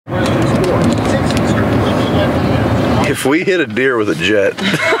If we hit a deer with a jet,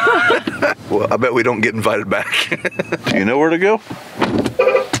 well, I bet we don't get invited back. Do you know where to go?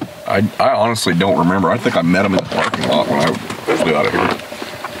 I honestly don't remember. I think I met him in the parking lot when I flew out of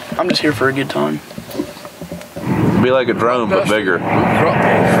here. I'm just here for a good time. Be like a drone, but bigger.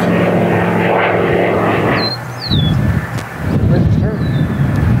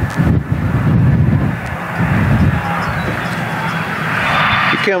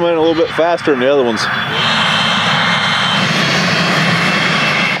 You came in a little bit faster than the other ones.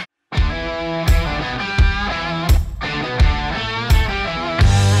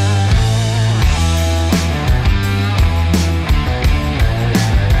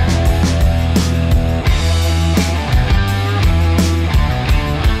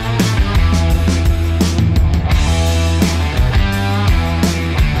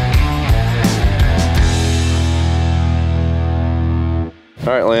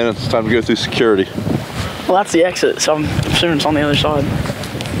 All right, Landon, it's time to go through security. Well, that's the exit, so I'm assuming it's on the other side.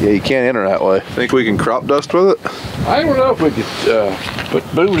 Yeah, you can't enter that way. Think we can crop dust with it? I don't know if we could put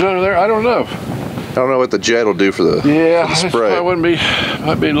booms under there. I don't know. I don't know what the jet will do for the, yeah, for the spray.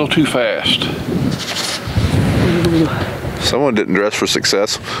 Might be a little too fast. Someone didn't dress for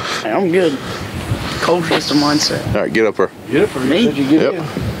success. Hey, I'm good. Cold's just a mindset. All right, get up there. Get up there. Me? You get Yep. in.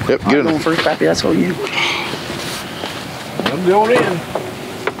 Yep, get I'm in. going first, Pappy. That's all you. I'm going in.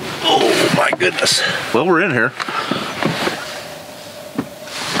 Oh my goodness. Well, we're in here.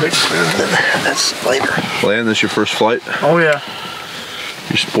 That's later. Landon, this your first flight? Oh, yeah.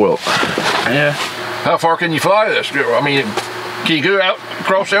 You're spoiled. Yeah. How far can you fly this? I mean, can you go out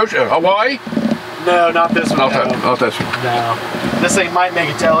across the ocean? Hawaii? No, not this one. Not this one. No. This thing might make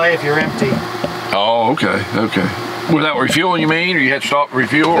it to LA if you're empty. Oh, okay, okay. Without refueling, you mean? Or you had to stop and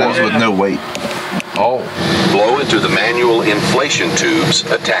refuel? That was with no weight. Oh. Blow into the manual inflation tubes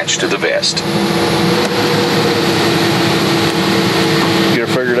attached to the vest. Get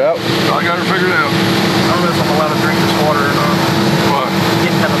her figured out? I got her figured out. I don't know if I'm allowed to drink this water or not. What? I'm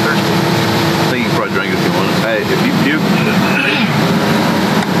getting kind of thirsty. I think you can probably drink it if you want. Hey, if you puke.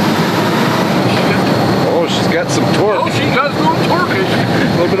 Oh, she's got some torque. Oh, she got a little torque. A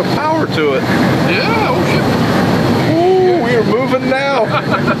little bit of power to it. Yeah, oh shit. Ooh, we are moving now.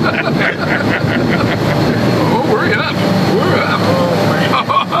 Oh, we're up. We're up.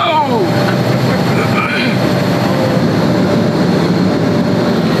 Oh,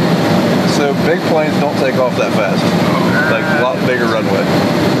 So big planes don't take off that fast. Like a lot bigger runway.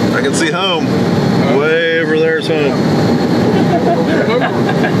 I can see home. Way over there's home.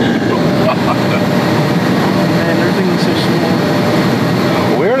 Man, everything looks so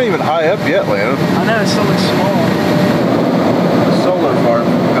small. We aren't even high up yet, Landon. I know, it's so much small. Solar farm,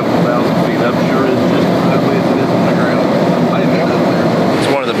 a couple thousand feet up, sure is just as ugly as it is on the ground. I didn't know that there. It's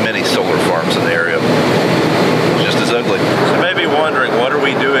one of the many solar farms in the area. Just as ugly. So you may be wondering, what are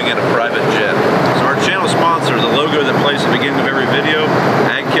we doing in a private jet? So our channel sponsor, the logo that plays at the beginning of every video,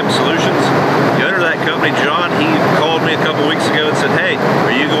 Chem Solutions. The owner of that company, John, he called me a couple weeks ago and said, hey,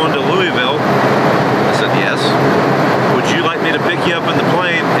 are you going to Louisville? I said, yes. Would you like me to pick you up in the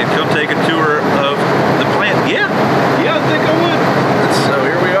plane and come take a tour of the plant? Yeah, I think I would. And so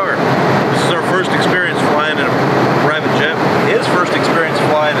here we are. This is our first experience flying in a private jet. His first experience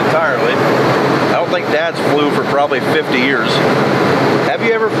flying entirely. I don't think Dad's flew for probably 50 years. Have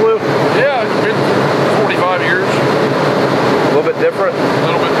you ever flew? yeah, it's been 45 years. A little bit different? A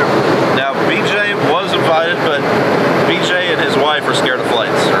little bit different. Now, BJ was invited, but BJ and his wife are scared of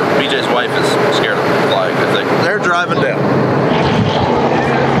flights. Or BJ's wife is scared of flying, I think. They're driving down.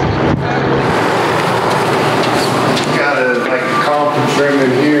 Got like a conference room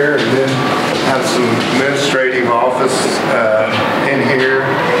in here, and then have some administrative office in here.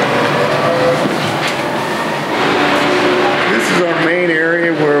 This is our main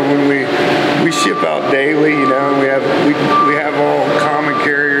area where when we ship out daily, you know, we have all common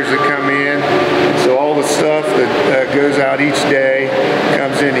carriers that come in. So all the stuff that goes out each day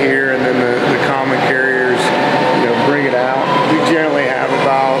comes in here, and then the common carriers, you know, bring it out. We generally have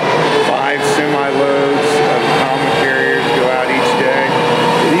about 5 semi-loads of common carriers go out each day.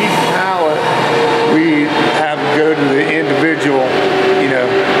 With each pallet, we have to go to the individual, you know,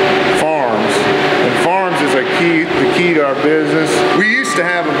 farms. And farms is the key to our business. We used to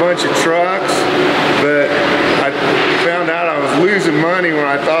have a bunch of trucks, but I found out I was losing money when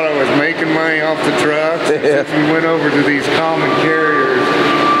I thought I was making money off the trucks. Yeah. Since we went over to these common carriers,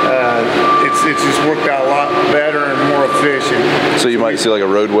 it's just worked out a lot better and more efficient. So you might see like a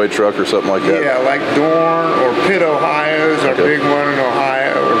roadway truck or something like that? Yeah, like Dorn or Pitt, Ohio's our big one in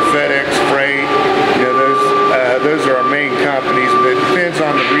Ohio, or FedEx Freight. You know, those are our main companies, but it depends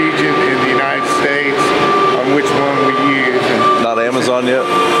on the region in the United States on which one we use.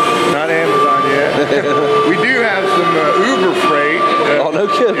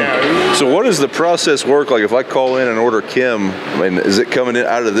 No kidding. Yeah. So what does the process work like if I call in and order Chem? I mean, is it coming in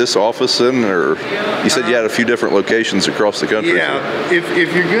out of this office then, or you said you had a few different locations across the country? Yeah,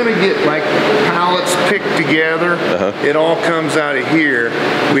 if you're gonna get like pallets picked together, it all comes out of here.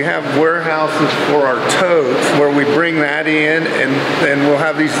 We have warehouses for our totes where we bring that in, and we'll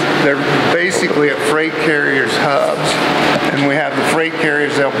have these, they're basically at freight carriers hubs, and we have the freight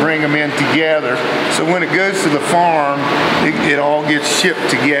carriers, they'll bring them in together. So when it goes to the farm, it all gets shipped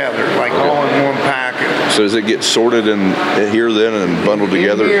together, like all in one packet. So does it get sorted in here then and bundled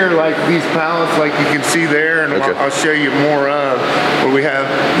together? In here, like these pallets, like you can see there, and I'll show you more of, where we have,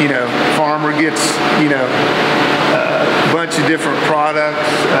 you know, farmer gets, you know, a bunch of different products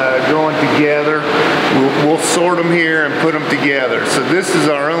going together. We'll sort them here and put them together. So this is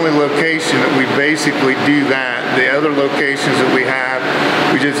our only location that we basically do that. The other locations that we have,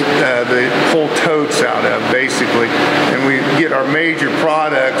 we just they pull totes out of, basically, and we get our major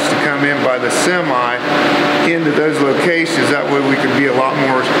products to come in by the semi into those locations. That way we can be a lot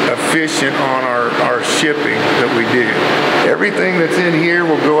more efficient on our shipping that we do. Everything that's in here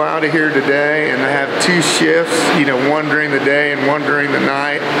will go out of here today, and I have 2 shifts, you know, one during the day and one during the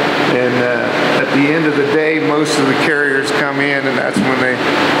night. And at the end of the day, most of the carriers come in, and that's when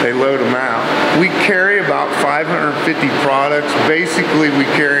they load them out. We carry about 550 products. Basically, we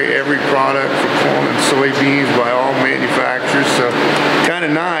carry every product for corn and soybeans by all manufacturers. So kind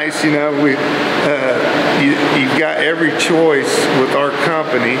of nice, you know. You've got every choice with our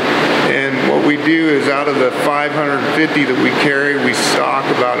company, and what we do is out of the 550 that we carry, we stock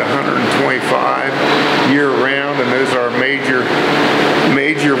about 125 year-round, and those are our major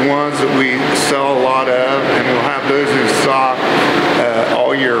ones that we sell a lot of, and we'll have those in stock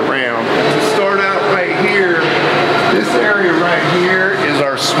all year round. To start out right here, this area right here is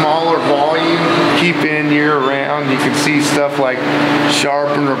our smaller volume, keep in year round. You can see stuff like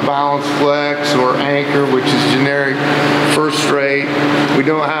Sharpen or Balance Flex or Anchor, which is generic first rate. We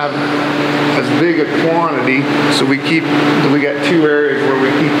don't have as big a quantity, so we got 2 areas where we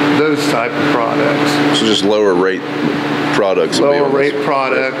keep those type of products. So just lower rate products. Lower rate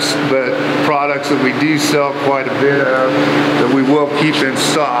products, but products that we do sell quite a bit of that we will keep in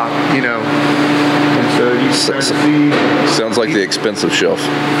stock, you know. And so you can see. Sounds like the expensive shelf.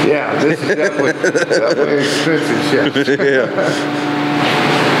 Yeah, this is definitely an expensive shelf. Yeah.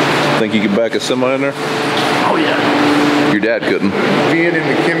 Think you could back a semi in there? Oh yeah. Your dad couldn't. Being in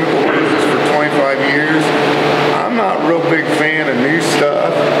the chemical business for 25 years, I'm not a real big fan of new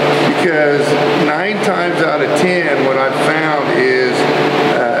stuff, because 9 times out of 10 what I've found is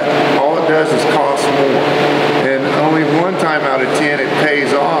all it does is cost more, and only 1 time out of 10 it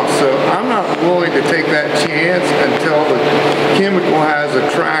pays off. So I'm not willing to take that chance until the chemical has a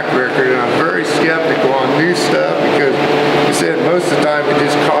track record, and I'm very skeptical on new stuff, because you said most of the time it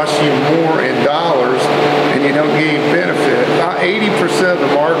just costs you more in dollars and you don't gain benefit. About 80% of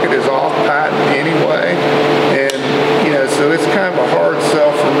the market is off patent anyway, and you know, so it's kind of a hard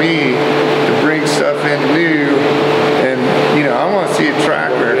sell for me to bring stuff in new, and you know, I want to see a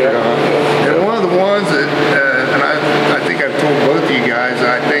track record on it. And one of the ones that, and I think I've told both of you guys,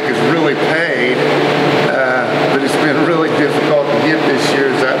 I think is really paid, but it's been really difficult to get this year,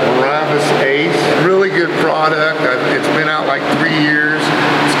 is that Barabbas Ace. Really good product. It's been out like 3 years.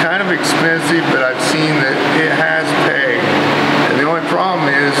 It's kind of expensive, but I've seen that it has paid. And the only problem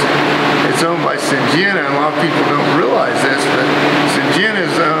is it's owned by Syngenta, and a lot of people don't realize this, but Syngenta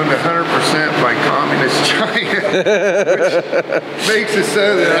is owned 100% by Communist China, which makes it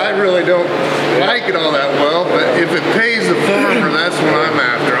so that I really don't like it all that well. But if it pays the farmer, that's what I'm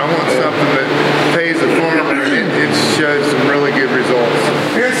after. I want something that pays the farmer, and it shows some really good results.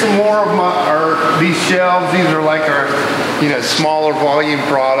 Here's some more of these shelves. These are like our, you know, smaller volume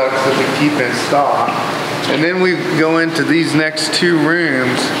products that we keep in stock. And then we go into these next 2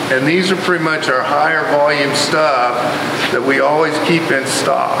 rooms, and these are pretty much our higher volume stuff that we always keep in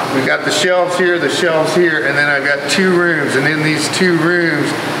stock. We've got the shelves here, and then I've got 2 rooms, and in these 2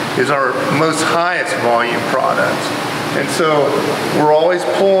 rooms is our most highest volume products. And so we're always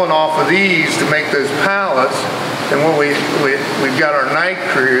pulling off of these to make those pallets. And when we've got our night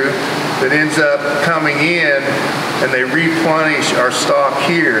crew that ends up coming in, and they replenish our stock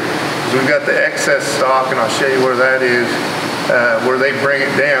here. So we've got the excess stock, and I'll show you where that is, where they bring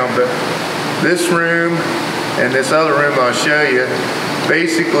it down. But this room and this other room I'll show you,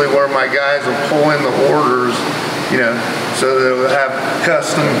 basically where my guys will pull in the orders, you know, so they'll have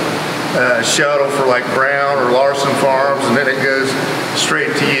custom shuttle for like Brown or Larson Farms, and then it goes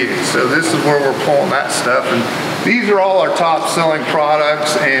straight to you. So this is where we're pulling that stuff, and these are all our top selling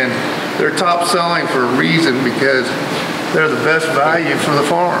products, and they're top selling for a reason, because they're the best value for the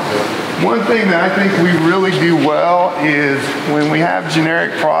farm. One thing that I think we really do well is when we have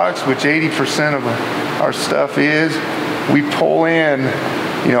generic products, which 80% of our stuff is, we pull in,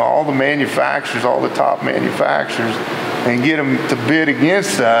 you know, all the manufacturers, all the top manufacturers, and get them to bid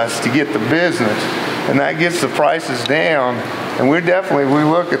against us to get the business. And that gets the prices down. And we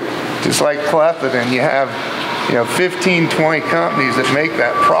look at, just like Clethodim, you have, you know, 15, 20 companies that make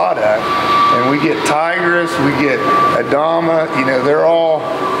that product. And we get Tigris, we get Adama, you know,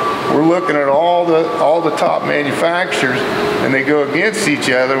 we're looking at all the top manufacturers, and they go against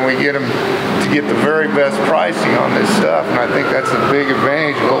each other, and we get them to get the very best pricing on this stuff. And I think that's a big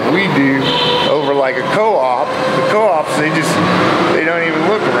advantage of what we do over like a co-op. The co-ops, they don't even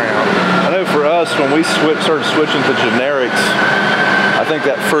look around. I know for us, when we started switching to generics, I think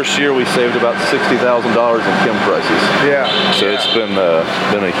that first year we saved about $60,000 in chem prices. Yeah. So it's been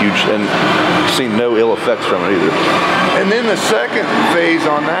a huge, and seen no ill effects from it either. And then the second phase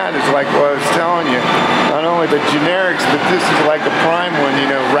on that is like what I was telling you, not only the generics, but this is like a prime one, you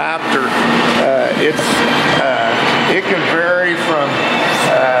know, Raptor. It can vary from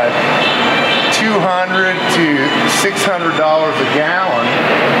 $200 to $600 a gallon,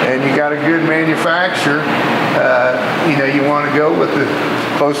 and you got a good manufacturer. You know, you want to go with the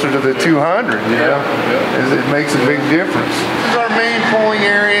closer to the 200. You know, it makes a big difference. This is our main pulling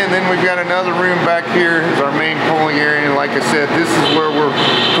area, and then we've got another room back here. Is our main pulling area, and like I said, this is where we're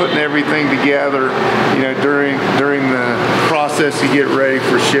putting everything together. You know, during the process to get ready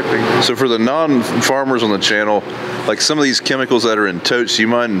for shipping. So for the non-farmers on the channel, like some of these chemicals that are in totes, do you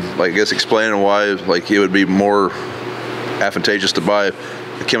mind, like, I guess, explaining why, like, it would be more advantageous to buy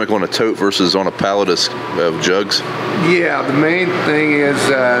a chemical in a tote versus on a pallet of jugs? Yeah, the main thing is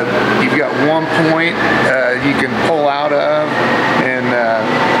you've got one point you can pull out of, and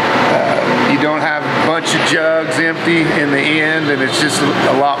you don't have a bunch of jugs empty in the end, and it's just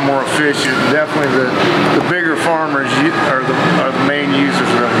a lot more efficient. Definitely the bigger farmers are the main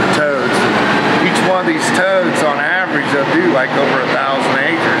users of the toads. Each one of these toads, on average, they'll do like over 1,000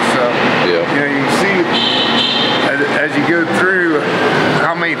 acres. So you know, you can see as you go through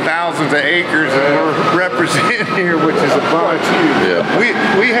how many thousands of acres that we're representing here, which is a bunch.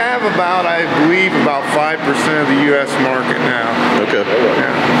 Yeah. We have about, I believe, about 5% of the U.S. market now. Okay.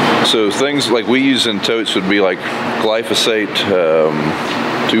 Yeah. So things like we use in totes would be like glyphosate,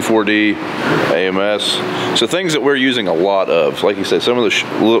 2,4-D, AMS. So things that we're using a lot of. Like you said, some of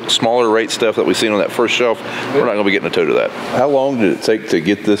the smaller rate stuff that we've seen on that first shelf, we're not going to be getting a tote of that. How long did it take to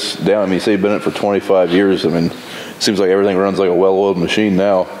get this down? I mean, you say you've been in it for 25 years. I mean, it seems like everything runs like a well-oiled machine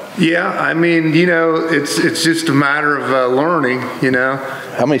now. Yeah, I mean, you know, it's just a matter of learning, you know.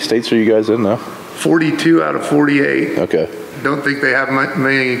 How many states are you guys in now? 42 out of 48. Okay. Don't think they have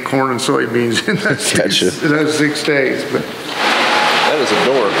many corn and soybeans in those 6 states, but that is a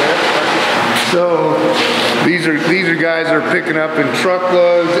door. so these are guys that are picking up in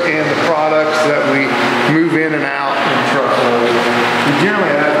truckloads and the products that we move in and out in truckloads. We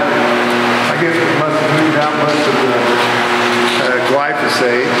generally have, I guess we must have moved out most of the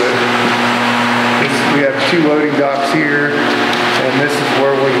glyphosate, but we have 2 loading docks here, and this is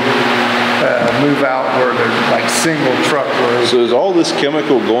where we move out where they're like single truckloads. So is all this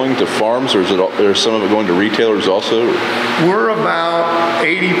chemical going to farms, or is some of it going to retailers also? We're about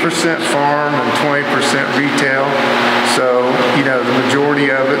 80% farm and 20% retail. So, you know, the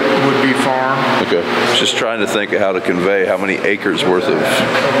majority of it would be farm. Okay. Just trying to think of how to convey how many acres worth of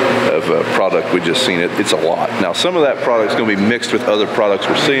product we just seen. It's a lot. Now, some of that product's going to be mixed with other products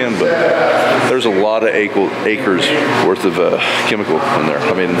we're seeing, but there's a lot of acres worth of chemical in there.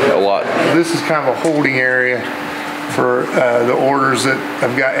 I mean, a lot. This is kind of a holding area for the orders that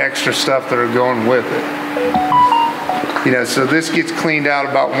have got extra stuff that are going with it. You know, so this gets cleaned out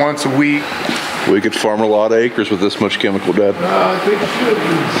about once a week. We could farm a lot of acres with this much chemical, Dad. I think it should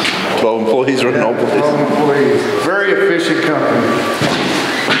be. 12 employees running all place. 12 employees. Very efficient company.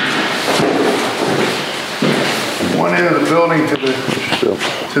 One end of the building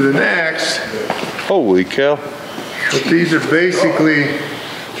to the next. Holy cow. But these are basically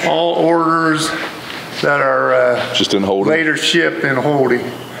all orders that are just in holding. Later shipped in holding.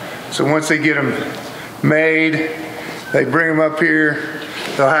 So once they get them made, they bring them up here.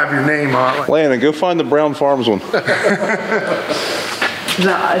 They'll have your name on it. Landon, go find the Brown Farms one. If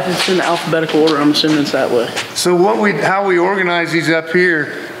it's in alphabetical order, I'm assuming it's that way. So how we organize these up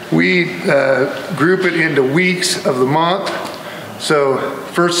here, we group it into weeks of the month. So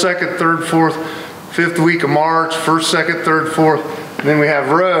 1st, 2nd, 3rd, 4th, 5th week of March, 1st, 2nd, 3rd, 4th. And then we have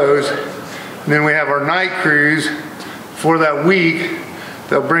rows. And then we have our night crews for that week.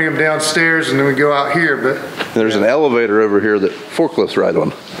 They'll bring them downstairs, and then we go out here. But There's an elevator over here that forklifts ride on.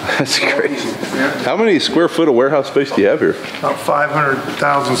 That's crazy. How many square foot of warehouse space do you have here? About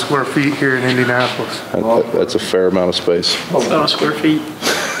 500,000 square feet here in Indianapolis. That's a fair amount of space. About square feet.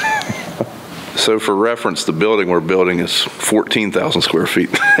 So for reference, the building we're building is 14,000 square feet.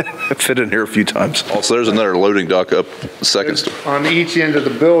 I've fit in here a few times. Also, there's another loading dock up the second story. On each end of the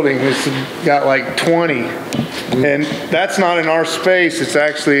building, it's got like 20. And that's not in our space. It's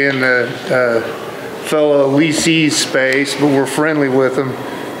actually in the fellow leasee's space, but we're friendly with them.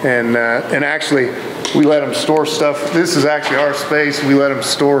 And actually, we let them store stuff. This is actually our space. We let them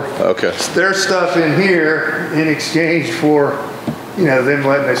store their stuff in here in exchange for, you know, them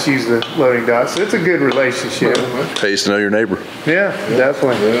letting us use the loading dock. So it's a good relationship. Pays to know your neighbor. Yeah,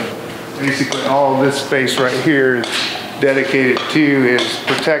 definitely. Yeah. Basically, all of this space right here is dedicated to is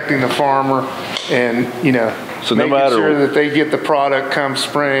protecting the farmer and, you know, so making sure that they get the product come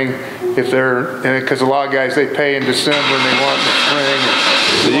spring. If they're, because a lot of guys, they pay in December and they want it in the spring.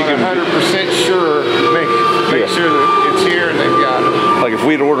 So you can 100% sure, make sure that it's here and they've got it. Like if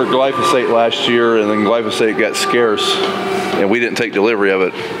we'd ordered glyphosate last year and then glyphosate got scarce and we didn't take delivery of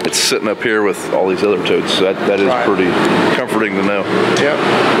it, it's sitting up here with all these other totes. So that is pretty comforting to know. Yep.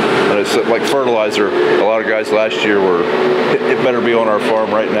 And it's like fertilizer. A lot of guys last year were, it better be on our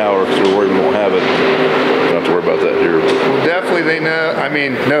farm right now or we're worried we won't have it. Don't have to worry about that here. Well, definitely they know,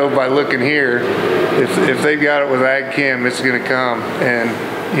 know by looking here, if they've got it with Ag Chem, it's going to come.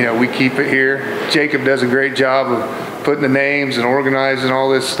 And, you know, we keep it here. Jacob does a great job of putting the names and organizing all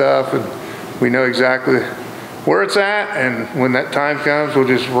this stuff. And we know exactly where it's at. And when that time comes, we'll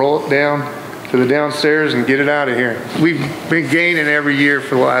just roll it down to the downstairs and get it out of here. We've been gaining every year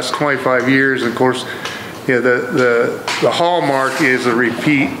for the last 25 years. And of course, you know, the hallmark is a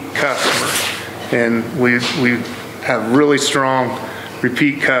repeat customer. And we have really strong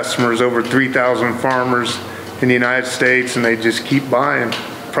repeat customers, over 3,000 farmers in the United States, and they just keep buying,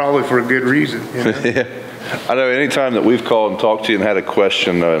 probably for a good reason. You know? Yeah. I know anytime that we've called and talked to you and had a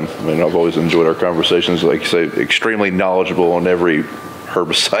question, I mean, I've always enjoyed our conversations, like you say, extremely knowledgeable on every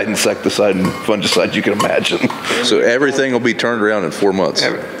herbicide, insecticide, and fungicide you can imagine. So everything will be turned around in 4 months.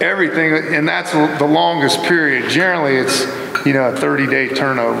 Everything, and that's the longest period. Generally, it's, you know, a 30-day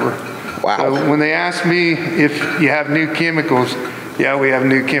turnover. Wow. So when they ask me if you have new chemicals, yeah, we have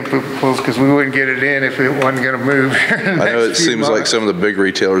new chemicals because we wouldn't get it in if it wasn't going to move. I know it seems like some of the big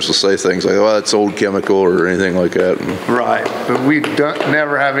retailers will say things like, "Oh, that's old chemical" or anything like that. Right, but we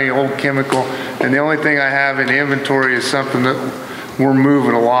never have any old chemical, and the only thing I have in inventory is something that we're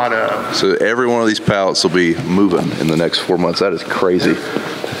moving a lot of. So every one of these pallets will be moving in the next 4 months. That is crazy.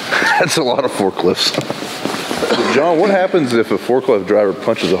 That's a lot of forklifts. So John, what happens if a forklift driver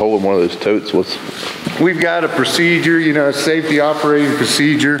punches a hole in one of those totes? We've got a procedure, you know, a safety operating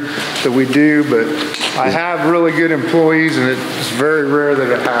procedure that we do, but I have really good employees, and it's very rare that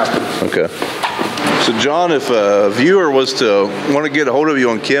it happens. Okay. So John, if a viewer was to want to get a hold of you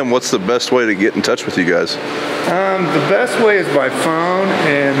on Chem, what's the best way to get in touch with you guys? The best way is by phone,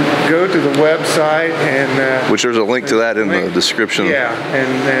 and go to the website, and which there's a link to that in the description. Yeah,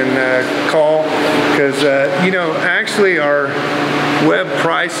 and call, because you know, actually our web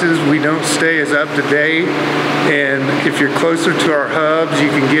prices, we don't stay as up to date, and if you're closer to our hubs, you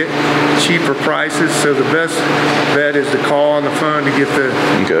can get cheaper prices. So the best bet is to call on the phone to get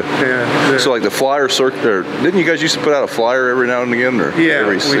the so like the flyer circuit. Didn't you guys used to put out a flyer every now and again, or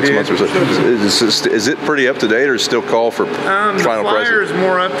every 6 months or so? Is it pretty up to date, or still call for final prices? The flyer is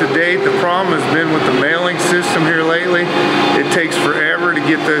more up to date. The problem has been with the mailing system here lately. It takes forever to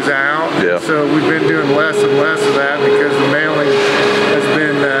get those out. Yeah. So we've been doing less and less of that because the mailing has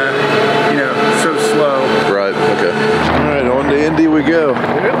been, you know, so slow. Right. Okay. All right. On to Indy we go.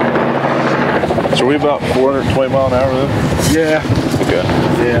 So are we about 420 mile an hour then? Yeah. Okay.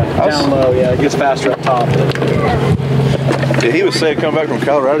 Yeah. Down low. Yeah. It gets faster up top. Yeah, he was saying coming back from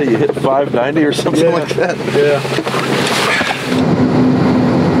Colorado, you hit 590 or something like that. Yeah.